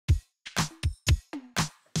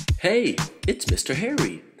Hey, it's Mr.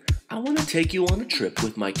 Harry. I want to take you on a trip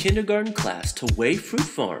with my kindergarten class to Way Fruit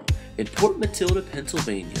Farm in Port Matilda,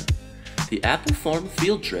 Pennsylvania. The apple farm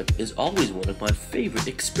field trip is always one of my favorite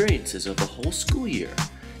experiences of the whole school year,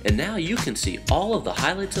 and now you can see all of the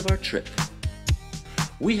highlights of our trip.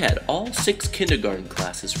 We had all 6 kindergarten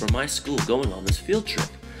classes from my school going on this field trip,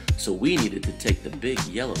 so we needed to take the big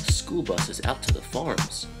yellow school buses out to the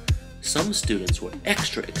farms. Some students were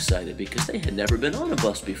extra excited because they had never been on a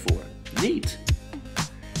bus before. Neat!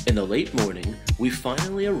 In the late morning, we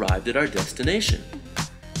finally arrived at our destination.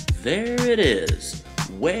 There it is,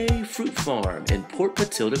 Way Fruit Farm in Port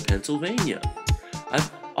Matilda, Pennsylvania.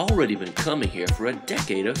 I've already been coming here for a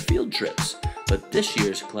decade of field trips, but this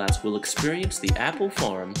year's class will experience the apple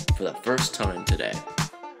farm for the first time today.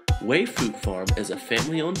 Way Fruit Farm is a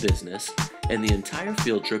family-owned business, and the entire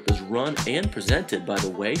field trip is run and presented by the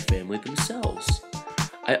Way family themselves.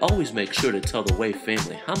 I always make sure to tell the Way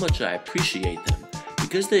family how much I appreciate them,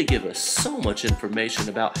 because they give us so much information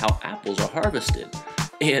about how apples are harvested,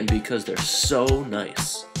 and because they're so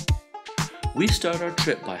nice. We start our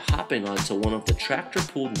trip by hopping onto one of the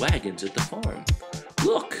tractor-pulled wagons at the farm.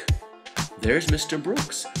 Look! There's Mr.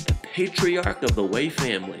 Brooks, the patriarch of the Way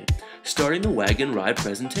family, starting the wagon ride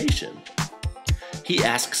presentation. He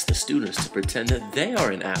asks the students to pretend that they are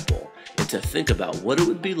an apple and to think about what it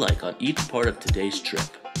would be like on each part of today's trip.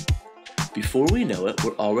 Before we know it,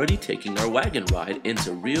 we're already taking our wagon ride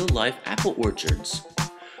into real-life apple orchards.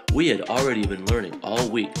 We had already been learning all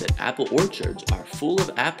week that apple orchards are full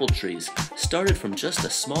of apple trees started from just a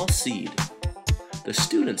small seed. The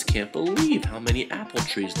students can't believe how many apple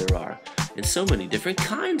trees there are and so many different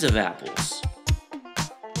kinds of apples.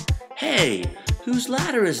 Hey, whose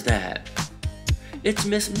ladder is that? It's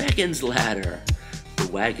Miss Megan's ladder. The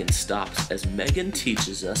wagon stops as Megan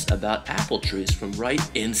teaches us about apple trees from right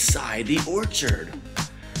inside the orchard.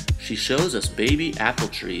 She shows us baby apple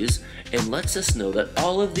trees and lets us know that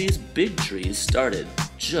all of these big trees started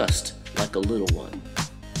just like a little one.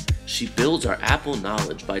 She builds our apple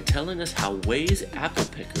knowledge by telling us how Way's apple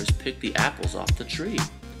pickers pick the apples off the tree.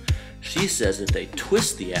 She says that they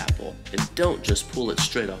twist the apple and don't just pull it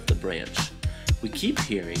straight off the branch. We keep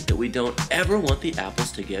hearing that we don't ever want the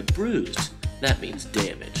apples to get bruised. That means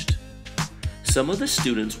damaged. Some of the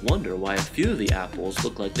students wonder why a few of the apples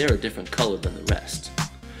look like they're a different color than the rest.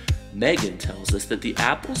 Megan tells us that the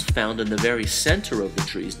apples found in the very center of the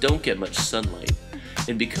trees don't get much sunlight,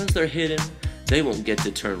 and because they're hidden, they won't get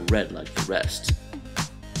to turn red like the rest.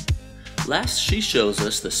 Last, she shows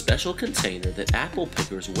us the special container that apple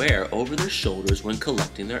pickers wear over their shoulders when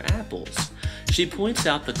collecting their apples. She points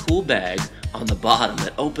out the cool bag on the bottom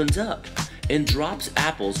that opens up and drops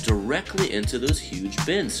apples directly into those huge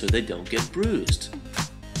bins so they don't get bruised.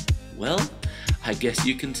 Well, I guess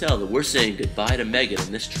you can tell that we're saying goodbye to Megan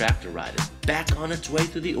and this tractor ride is back on its way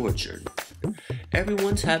through the orchard.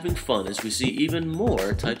 Everyone's having fun as we see even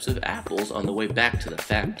more types of apples on the way back to the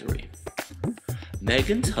factory.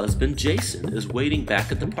 Megan's husband Jason is waiting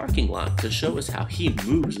back at the parking lot to show us how he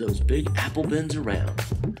moves those big apple bins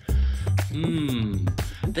around.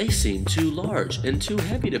 They seem too large and too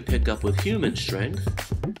heavy to pick up with human strength.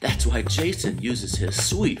 That's why Jason uses his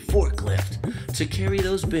sweet forklift to carry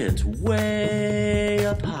those bins way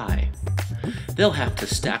up high. They'll have to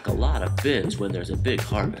stack a lot of bins when there's a big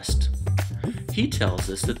harvest. He tells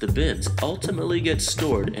us that the bins ultimately get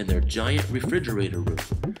stored in their giant refrigerator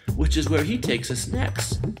room, which is where he takes us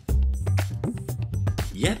next.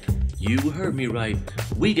 Yep, you heard me right.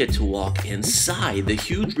 We get to walk inside the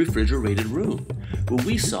huge refrigerated room, where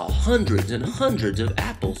we saw hundreds and hundreds of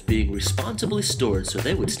apples being responsibly stored so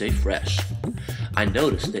they would stay fresh. I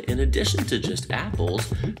noticed that in addition to just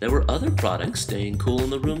apples, there were other products staying cool in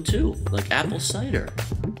the room too, like apple cider.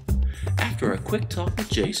 After a quick talk with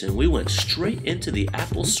Jason, we went straight into the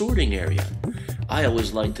apple sorting area. I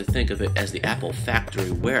always like to think of it as the apple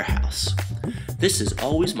factory warehouse. This is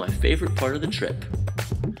always my favorite part of the trip.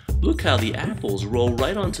 Look how the apples roll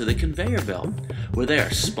right onto the conveyor belt, where they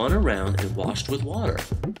are spun around and washed with water,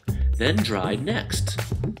 then dried next.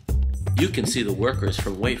 You can see the workers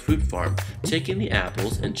from Way Fruit Farm taking the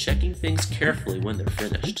apples and checking things carefully when they're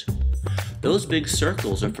finished. Those big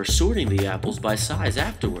circles are for sorting the apples by size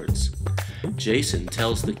afterwards. Jason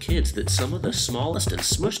tells the kids that some of the smallest and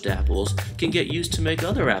smushed apples can get used to make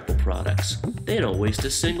other apple products. They don't waste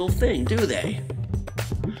a single thing, do they?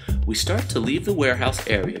 We start to leave the warehouse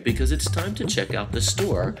area because it's time to check out the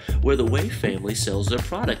store where the Way family sells their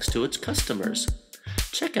products to its customers.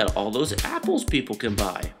 Check out all those apples people can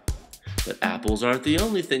buy. But apples aren't the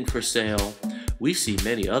only thing for sale. We see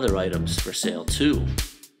many other items for sale too.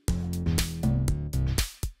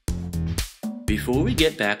 Before we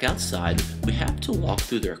get back outside, we have to walk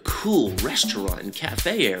through their cool restaurant and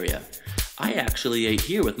cafe area. I actually ate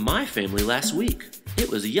here with my family last week. It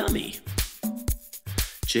was yummy.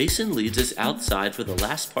 Jason leads us outside for the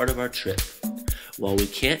last part of our trip. While we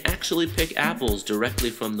can't actually pick apples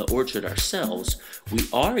directly from the orchard ourselves, we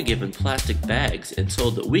are given plastic bags and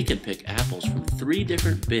told that we can pick apples from 3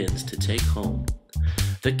 different bins to take home.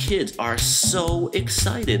 The kids are so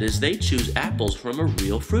excited as they choose apples from a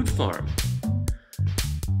real fruit farm.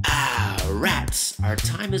 Rats! Our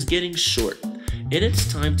time is getting short, and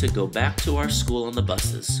it's time to go back to our school on the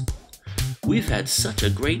buses. We've had such a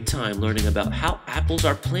great time learning about how apples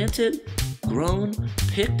are planted, grown,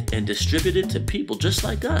 picked, and distributed to people just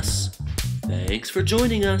like us. Thanks for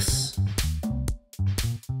joining us.